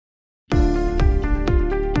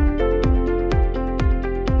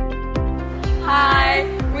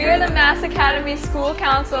the Mass Academy School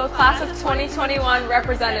Council Class of 2021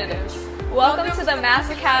 representatives. Welcome to the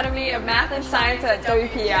Mass Academy of Math and Science at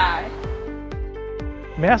WPI.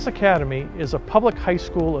 Mass Academy is a public high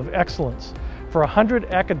school of excellence for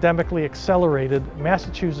 100 academically accelerated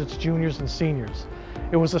Massachusetts juniors and seniors.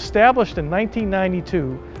 It was established in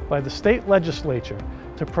 1992 by the state legislature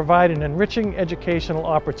to provide an enriching educational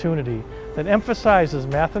opportunity that emphasizes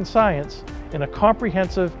math and science in a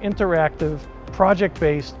comprehensive, interactive,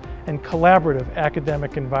 project-based, and collaborative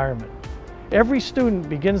academic environment. Every student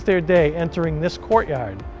begins their day entering this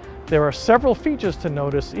courtyard. There are several features to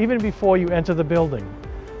notice even before you enter the building.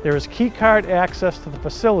 There is key card access to the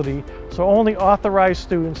facility, so only authorized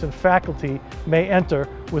students and faculty may enter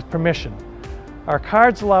with permission. Our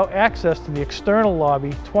cards allow access to the external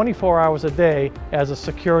lobby 24 hours a day as a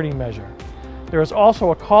security measure. There is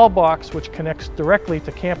also a call box which connects directly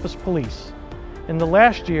to campus police. In the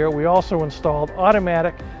last year, we also installed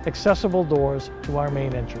automatic accessible doors to our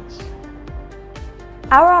main entrance.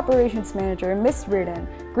 Our operations manager, Ms. Reardon,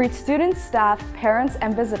 greets students, staff, parents,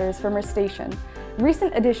 and visitors from her station.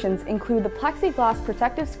 Recent additions include the plexiglass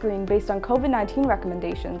protective screen based on COVID-19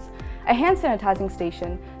 recommendations, a hand sanitizing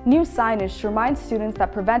station, new signage to remind students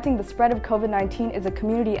that preventing the spread of COVID-19 is a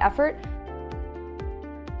community effort,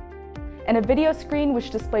 and a video screen which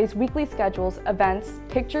displays weekly schedules, events,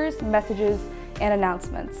 pictures, messages, and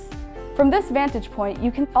announcements. From this vantage point, you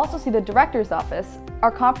can also see the director's office, our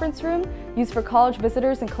conference room used for college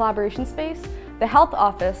visitors and collaboration space, the health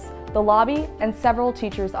office, the lobby, and several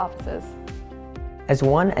teachers' offices. As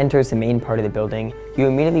one enters the main part of the building, you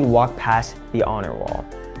immediately walk past the honor wall,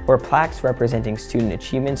 where plaques representing student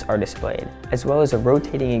achievements are displayed, as well as a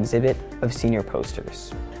rotating exhibit of senior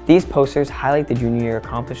posters. These posters highlight the junior year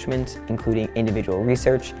accomplishments, including individual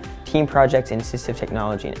research, team projects in assistive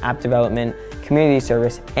technology and app development, community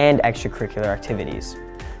service, and extracurricular activities.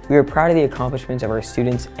 We are proud of the accomplishments of our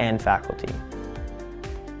students and faculty.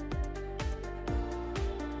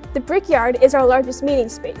 The Brickyard is our largest meeting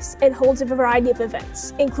space and holds a variety of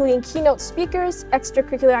events, including keynote speakers,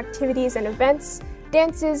 extracurricular activities and events,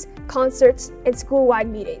 dances, concerts, and school-wide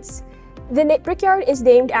meetings. The Brickyard is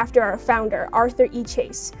named after our founder, Arthur E.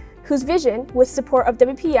 Chase, whose vision, with support of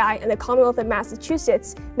WPI and the Commonwealth of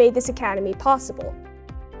Massachusetts, made this academy possible.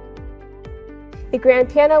 The grand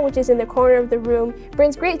piano, which is in the corner of the room,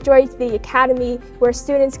 brings great joy to the academy, where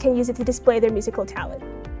students can use it to display their musical talent.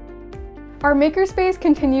 Our makerspace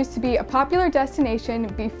continues to be a popular destination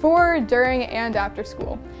before, during, and after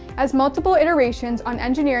school, as multiple iterations on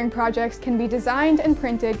engineering projects can be designed and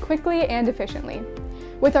printed quickly and efficiently.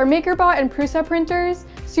 With our MakerBot and Prusa printers,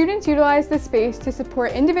 students utilize this space to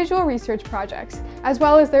support individual research projects, as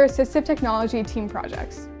well as their assistive technology team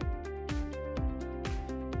projects.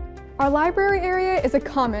 Our library area is a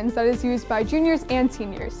commons that is used by juniors and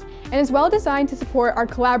seniors, and is well designed to support our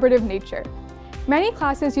collaborative nature. Many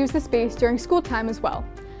classes use the space during school time as well.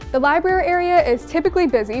 The library area is typically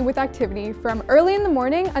busy with activity from early in the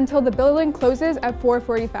morning until the building closes at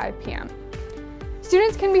 4:45 p.m.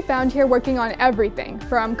 Students can be found here working on everything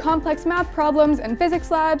from complex math problems and physics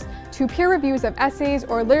labs to peer reviews of essays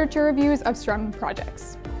or literature reviews of STEM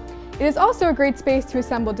projects. It is also a great space to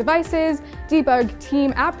assemble devices, debug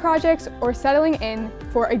team app projects, or settling in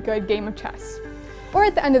for a good game of chess. Or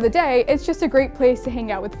at the end of the day, it's just a great place to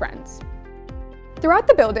hang out with friends. Throughout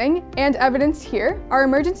the building, and evidenced here, are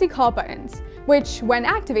emergency call buttons, which, when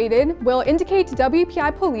activated, will indicate to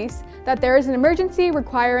WPI police that there is an emergency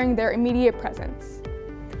requiring their immediate presence.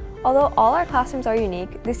 Although all our classrooms are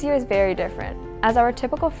unique, this year is very different, as our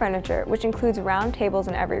typical furniture, which includes round tables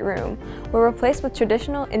in every room, were replaced with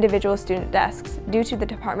traditional individual student desks due to the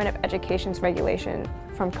Department of Education's regulation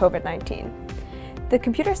from COVID-19. The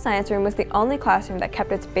computer science room was the only classroom that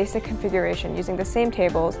kept its basic configuration using the same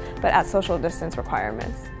tables but at social distance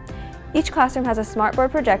requirements. Each classroom has a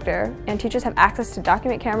smartboard projector, and teachers have access to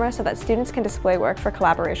document cameras so that students can display work for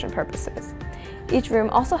collaboration purposes. Each room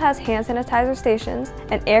also has hand sanitizer stations,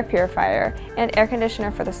 an air purifier, and air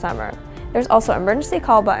conditioner for the summer. There's also emergency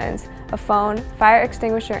call buttons, a phone, fire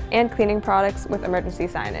extinguisher, and cleaning products with emergency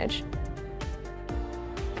signage.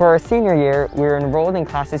 For our senior year, we are enrolled in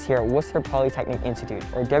classes here at Worcester Polytechnic Institute,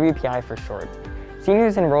 or WPI for short.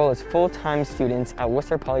 Seniors enroll as full-time students at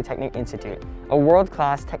Worcester Polytechnic Institute, a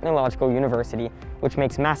world-class technological university which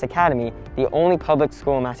makes Mass Academy the only public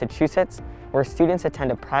school in Massachusetts where students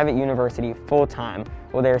attend a private university full-time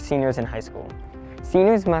while they are seniors in high school.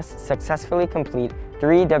 Seniors must successfully complete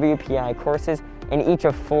 3 WPI courses in each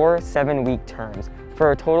of 4 7-week terms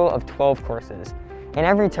for a total of 12 courses. In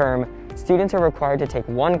every term, students are required to take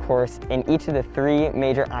 1 course in each of the 3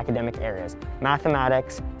 major academic areas: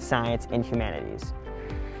 mathematics, science, and humanities.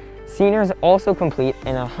 Seniors also complete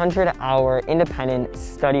an 100-hour independent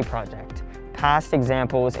study project. Past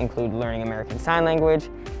examples include learning American Sign Language,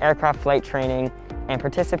 aircraft flight training, and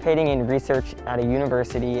participating in research at a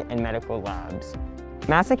university and medical labs.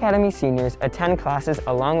 Mass Academy seniors attend classes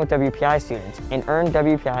along with WPI students and earn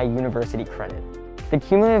WPI University credit. The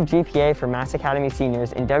cumulative GPA for Mass Academy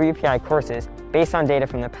seniors in WPI courses, based on data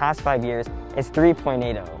from the past 5 years, is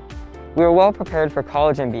 3.80. We are well prepared for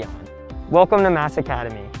college and beyond. Welcome to Mass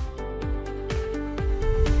Academy.